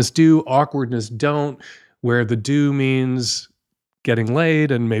awkwardness do, awkwardness don't, where the do means getting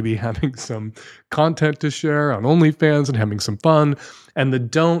laid and maybe having some content to share on OnlyFans and having some fun, and the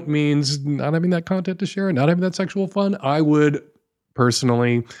don't means not having that content to share and not having that sexual fun, I would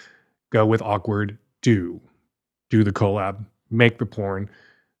personally go with awkward do. Do the collab, make the porn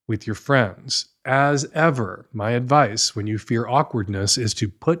with your friends. As ever, my advice when you fear awkwardness is to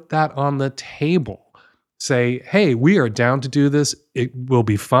put that on the table. Say, hey, we are down to do this. It will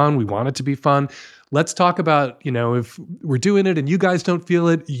be fun. We want it to be fun. Let's talk about, if we're doing it and you guys don't feel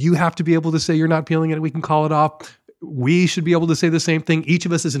it, you have to be able to say you're not feeling it. We can call it off. We should be able to say the same thing. Each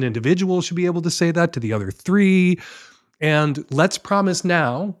of us as an individual should be able to say that to the other three. And let's promise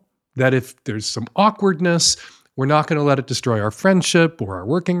now that if there's some awkwardness, we're not going to let it destroy our friendship or our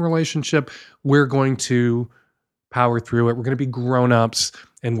working relationship. We're going to power through it. We're going to be grown-ups,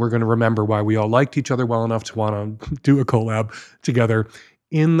 and we're going to remember why we all liked each other well enough to want to do a collab together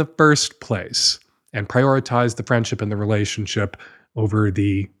in the first place and prioritize the friendship and the relationship over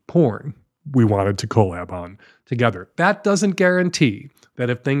the porn we wanted to collab on together. That doesn't guarantee that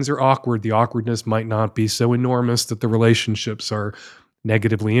if things are awkward, the awkwardness might not be so enormous that the relationships are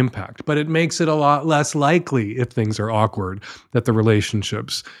negatively impact. But it makes it a lot less likely if things are awkward that the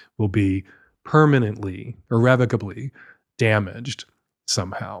relationships will be permanently, irrevocably damaged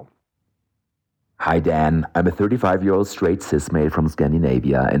somehow. Hi, Dan. I'm a 35-year-old straight cis male from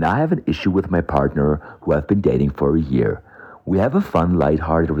Scandinavia, and I have an issue with my partner who I've been dating for a year. We have a fun,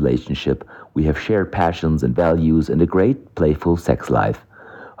 light-hearted relationship. We have shared passions and values and a great, playful sex life.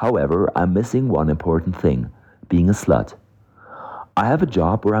 However, I'm missing one important thing: being a slut. I have a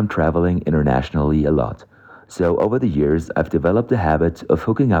job where I'm traveling internationally a lot. So over the years, I've developed the habit of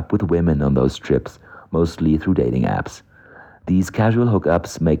hooking up with women on those trips, mostly through dating apps. These casual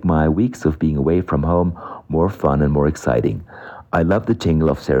hookups make my weeks of being away from home more fun and more exciting. I love the tingle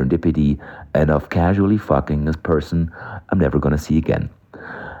of serendipity and of casually fucking a person I'm never gonna see again.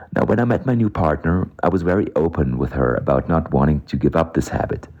 Now, when I met my new partner, I was very open with her about not wanting to give up this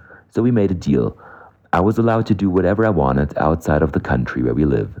habit. So we made a deal. I was allowed to do whatever I wanted outside of the country where we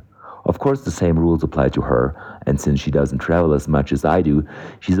live. Of course, the same rules apply to her, and since she doesn't travel as much as I do,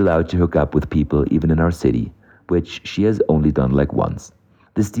 she's allowed to hook up with people even in our city, which she has only done like once.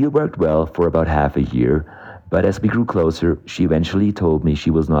 This deal worked well for about half a year, but as we grew closer, she eventually told me she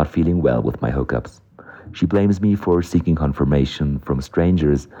was not feeling well with my hookups. She blames me for seeking confirmation from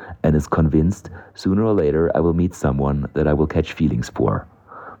strangers and is convinced sooner or later I will meet someone that I will catch feelings for.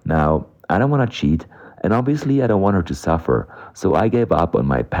 Now, I don't want to cheat, and obviously I don't want her to suffer, so I gave up on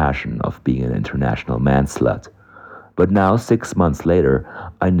my passion of being an international man slut. But now, 6 months later,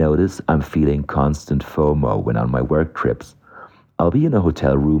 I notice I'm feeling constant FOMO when on my work trips. I'll be in a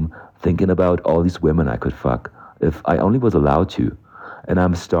hotel room thinking about all these women I could fuck if I only was allowed to, and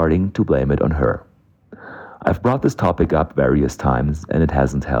I'm starting to blame it on her. I've brought this topic up various times, and it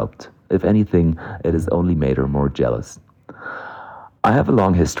hasn't helped. If anything, it has only made her more jealous. I have a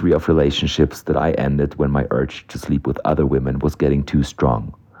long history of relationships that I ended when my urge to sleep with other women was getting too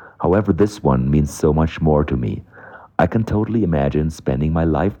strong. However, this one means so much more to me. I can totally imagine spending my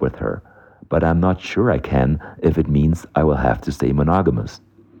life with her, but I'm not sure I can if it means I will have to stay monogamous.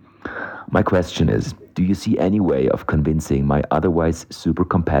 My question is, do you see any way of convincing my otherwise super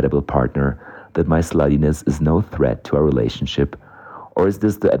compatible partner that my sluttiness is no threat to our relationship? Or is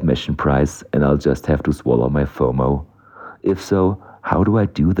this the admission price and I'll just have to swallow my FOMO? If so, how do I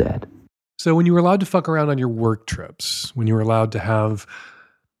do that? So when you were allowed to fuck around on your work trips, when you were allowed to have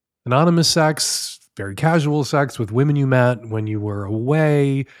anonymous sex, very casual sex with women you met, when you were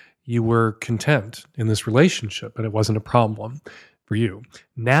away, you were content in this relationship and it wasn't a problem for you.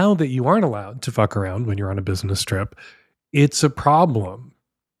 Now that you aren't allowed to fuck around when you're on a business trip, it's a problem.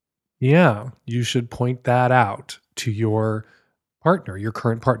 Yeah, you should point that out to your partner, your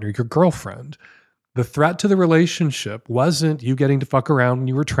current partner, your girlfriend. The threat to the relationship wasn't you getting to fuck around when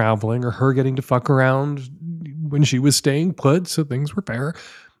you were traveling or her getting to fuck around when she was staying put, so things were fair.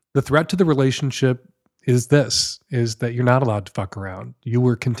 The threat to the relationship is that you're not allowed to fuck around. You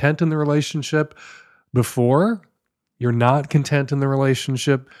were content in the relationship before. You're not content in the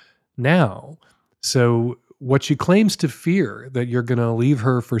relationship now. So what she claims to fear, that you're going to leave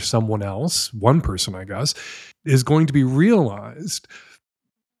her for someone else, one person, I guess, is going to be realized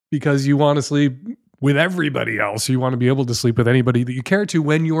because you want to sleep with everybody else. You want to be able to sleep with anybody that you care to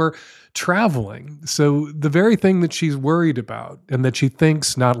when you're traveling. So the very thing that she's worried about and that she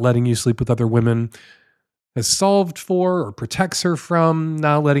thinks not letting you sleep with other women has solved for or protects her from,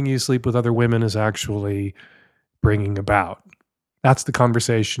 not letting you sleep with other women is actually bringing about. That's the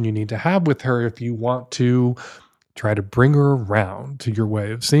conversation you need to have with her if you want to try to bring her around to your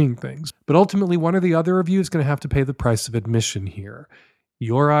way of seeing things. But ultimately, one or the other of you is going to have to pay the price of admission here.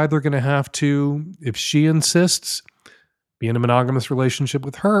 You're either going to have to, if she insists, be in a monogamous relationship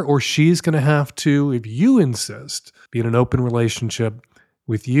with her, or she's going to have to, if you insist, be in an open relationship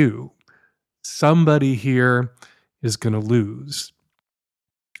with you. Somebody here is going to lose.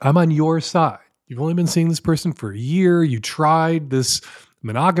 I'm on your side. You've only been seeing this person for a year. You tried this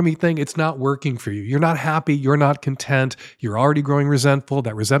monogamy thing. It's not working for you. You're not happy. You're not content. You're already growing resentful.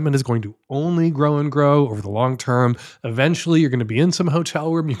 That resentment is going to only grow and grow over the long term. Eventually, you're going to be in some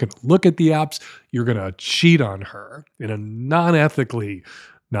hotel room. You're going to look at the apps. You're going to cheat on her in a non-ethically,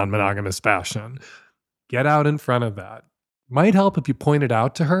 non-monogamous fashion. Get out in front of that. Might help if you pointed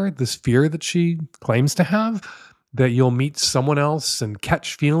out to her this fear that she claims to have, that you'll meet someone else and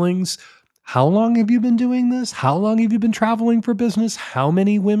catch feelings. How long have you been doing this? How long have you been traveling for business? How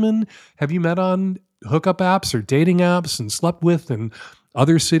many women have you met on hookup apps or dating apps and slept with in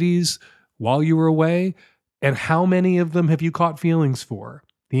other cities while you were away? And how many of them have you caught feelings for?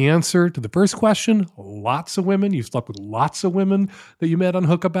 The answer to the first question, lots of women. You've slept with lots of women that you met on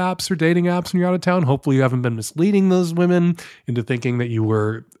hookup apps or dating apps when you're out of town. Hopefully you haven't been misleading those women into thinking that you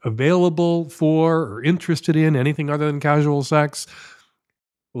were available for or interested in anything other than casual sex.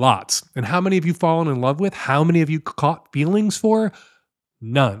 Lots. And how many have you fallen in love with? How many have you caught feelings for?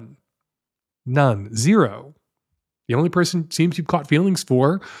 None. None. Zero. The only person it seems you've caught feelings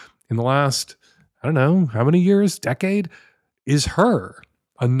for in the last, I don't know, how many years, decade, is her.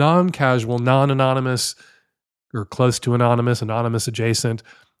 A non-casual, non-anonymous, or close to anonymous adjacent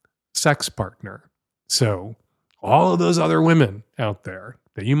sex partner. So all of those other women out there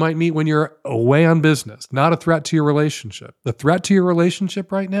that you might meet when you're away on business, not a threat to your relationship. The threat to your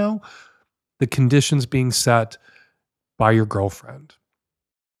relationship right now, the conditions being set by your girlfriend.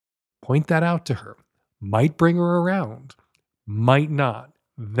 Point that out to her. Might bring her around, might not.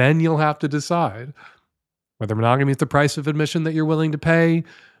 Then you'll have to decide whether monogamy is the price of admission that you're willing to pay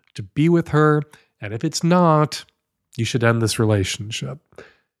to be with her. And if it's not, you should end this relationship.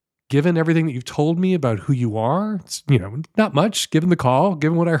 Given everything that you've told me about who you are, it's, not much, given the call,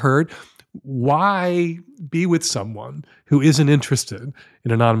 given what I heard, why be with someone who isn't interested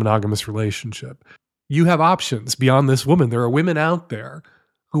in a non-monogamous relationship? You have options beyond this woman. There are women out there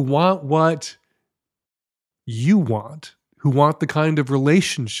who want what you want, who want the kind of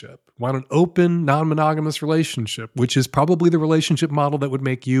relationship, want an open, non-monogamous relationship, which is probably the relationship model that would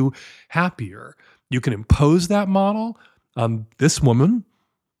make you happier. You can impose that model on this woman,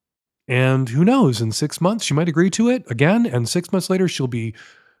 and who knows, in 6 months, she might agree to it again, and 6 months later, she'll be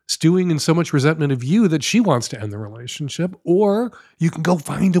stewing in so much resentment of you that she wants to end the relationship. Or you can go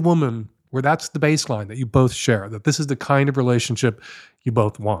find a woman where that's the baseline that you both share, that this is the kind of relationship you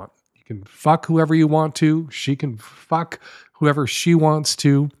both want. You can fuck whoever you want to. She can fuck whoever she wants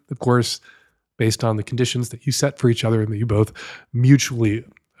to, of course, based on the conditions that you set for each other and that you both mutually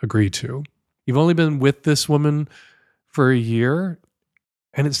agree to. You've only been with this woman for a year,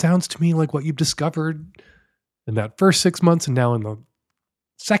 and it sounds to me like what you've discovered in that first 6 months and now in the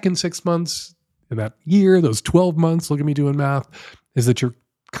second 6 months, in that year, those 12 months, look at me doing math, is that you're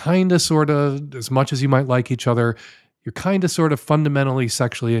kind of, sort of, as much as you might like each other, you're kind of, sort of fundamentally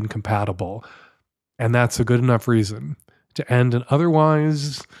sexually incompatible. And that's a good enough reason to end an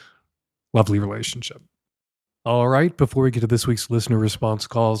otherwise lovely relationship. All right, before we get to this week's listener response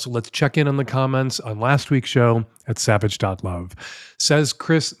calls, let's check in on the comments on last week's show at savage.love. Says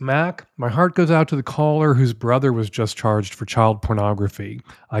Chris Mack, my heart goes out to the caller whose brother was just charged for child pornography.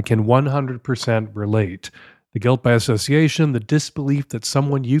 I can 100% relate. The guilt by association, the disbelief that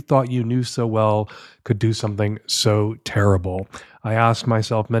someone you thought you knew so well could do something so terrible. I asked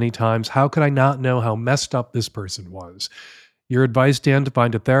myself many times, how could I not know how messed up this person was? Your advice, Dan, to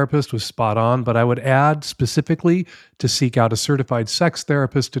find a therapist was spot on, but I would add specifically to seek out a certified sex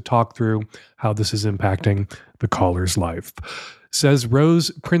therapist to talk through how this is impacting the caller's life. Says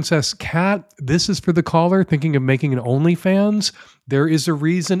Rose Princess Cat, this is for the caller thinking of making an OnlyFans. There is a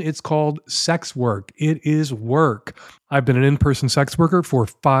reason it's called sex work. It is work. I've been an in-person sex worker for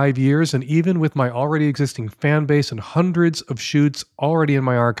 5 years, and even with my already existing fan base and hundreds of shoots already in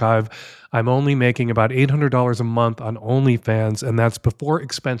my archive, I'm only making about $800 a month on OnlyFans, and that's before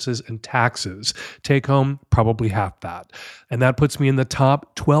expenses and taxes. Take home, probably half that. And that puts me in the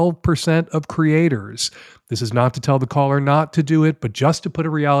top 12% of creators. This is not to tell the caller not to do it, but just to put a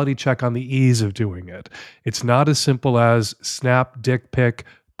reality check on the ease of doing it. It's not as simple as snap, dick pic,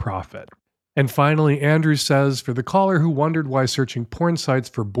 profit. And finally, Andrew says, for the caller who wondered why searching porn sites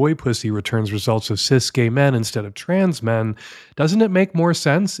for boy pussy returns results of cis gay men instead of trans men, doesn't it make more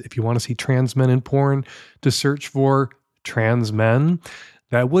sense, if you want to see trans men in porn, to search for trans men?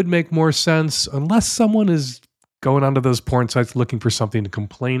 That would make more sense unless someone is going onto those porn sites looking for something to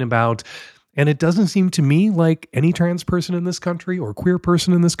complain about. And it doesn't seem to me like any trans person in this country or queer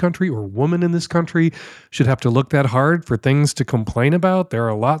person in this country or woman in this country should have to look that hard for things to complain about. There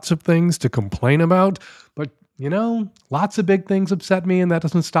are lots of things to complain about, but lots of big things upset me, and that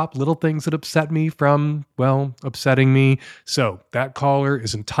doesn't stop little things that upset me from, upsetting me. So that caller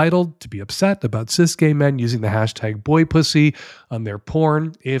is entitled to be upset about cis gay men using the hashtag boy pussy on their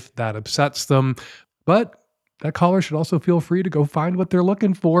porn if that upsets them. But that caller should also feel free to go find what they're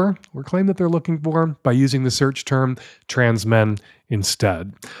looking for or claim that they're looking for by using the search term trans men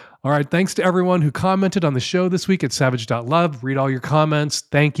instead. All right, thanks to everyone who commented on the show this week at savage.love. Read all your comments.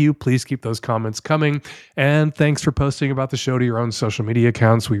 Thank you. Please keep those comments coming. And thanks for posting about the show to your own social media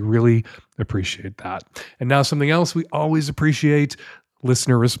accounts. We really appreciate that. And now something else we always appreciate,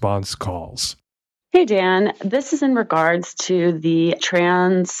 listener response calls. Hey, Dan, this is in regards to the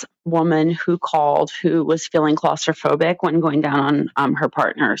trans woman who called who was feeling claustrophobic when going down on her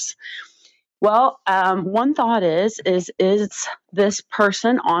partners. Well, one thought is this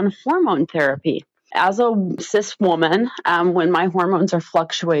person on hormone therapy? As a cis woman, when my hormones are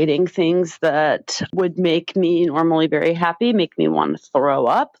fluctuating, things that would make me normally very happy make me want to throw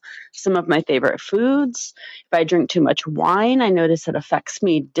up. Some of my favorite foods. If I drink too much wine, I notice it affects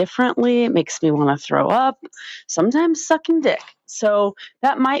me differently. It makes me want to throw up. Sometimes sucking dick. So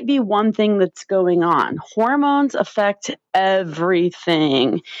that might be one thing that's going on. Hormones affect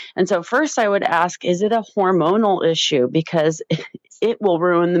everything. And so first I would ask, is it a hormonal issue? Because it will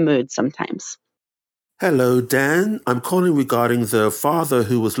ruin the mood sometimes. Hello, Dan. I'm calling regarding the father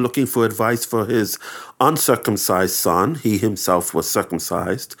who was looking for advice for his uncircumcised son. He himself was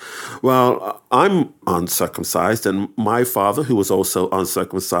circumcised. Well, I'm uncircumcised, and my father, who was also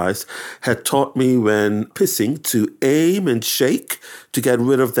uncircumcised, had taught me when pissing to aim and shake to get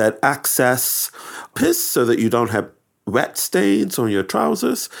rid of that excess piss so that you don't have wet stains on your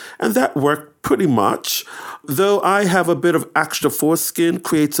trousers, and that worked pretty much. Though I have a bit of extra foreskin,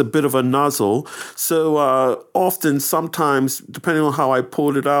 creates a bit of a nozzle, so often, sometimes, depending on how I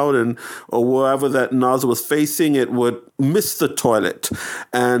pulled it out or wherever that nozzle was facing, it would miss the toilet.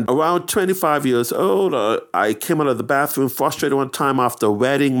 And around 25 years old, I came out of the bathroom frustrated one time after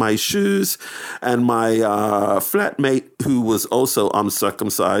wetting my shoes, and my flatmate, who was also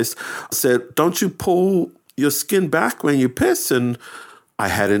uncircumcised, said, "Don't you pull your skin back when you piss?" And I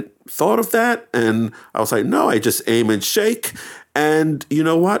hadn't thought of that. And I was like, no, I just aim and shake. And you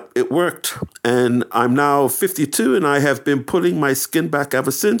know what? It worked. And I'm now 52 and I have been pulling my skin back ever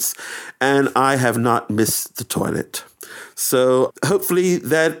since. And I have not missed the toilet. So hopefully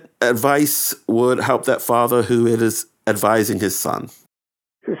that advice would help that father who is advising his son.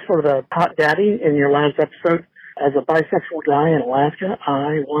 This is for the hot daddy in your last episode. As a bisexual guy in Alaska,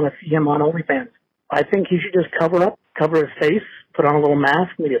 I want to see him on OnlyFans. I think he should just cover his face, put on a little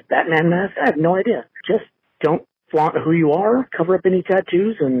mask, maybe a Batman mask. I have no idea. Just don't flaunt who you are, cover up any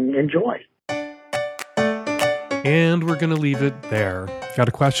tattoos, and enjoy. And we're going to leave it there. Got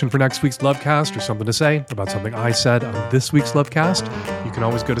a question for next week's Lovecast or something to say about something I said on this week's Lovecast? You can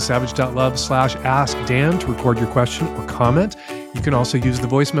always go to savage.love/askdan to record your question or comment. You can also use the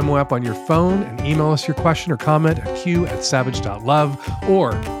voice memo app on your phone and email us your question or comment at q@savage.love,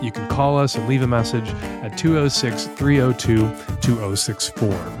 or you can call us and leave a message at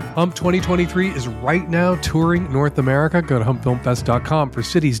 206-302-2064. Hump 2023 is right now touring North America. Go to humpfilmfest.com for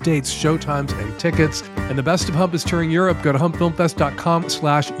cities, dates, showtimes, and tickets. And the best of Hump is touring Europe. Go to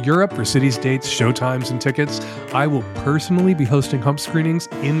humpfilmfest.com/Europe for cities, dates, showtimes, and tickets. I will personally be hosting Hump screenings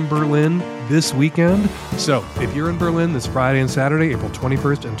in Berlin this weekend. So if you're in Berlin this Friday and Saturday, April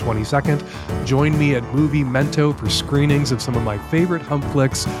 21st and 22nd, join me at Movie Mento for screenings of some of my favorite Hump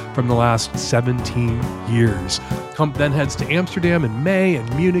flicks from the last 17 years. Hump then heads to Amsterdam in May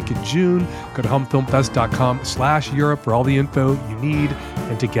and Munich in June. Go to humpfilmfest.com/Europe for all the info you need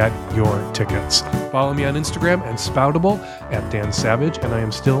and to get your tickets. Follow me on Instagram and Spoutable at Dan Savage, and I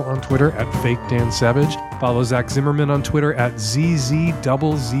am still on Twitter at Fake Dan Savage. Follow Zach Zimmerman on Twitter at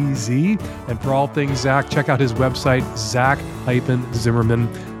ZZZZ. And for all things Zach, check out his website,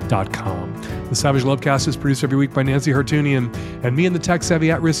 zach-zimmerman.com. The Savage Lovecast is produced every week by Nancy Hartunian, and me and the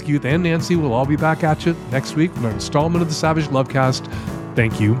tech-savvy at-risk youth and Nancy will all be back at you next week for an installment of the Savage Lovecast.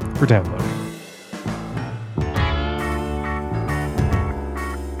 Thank you for downloading.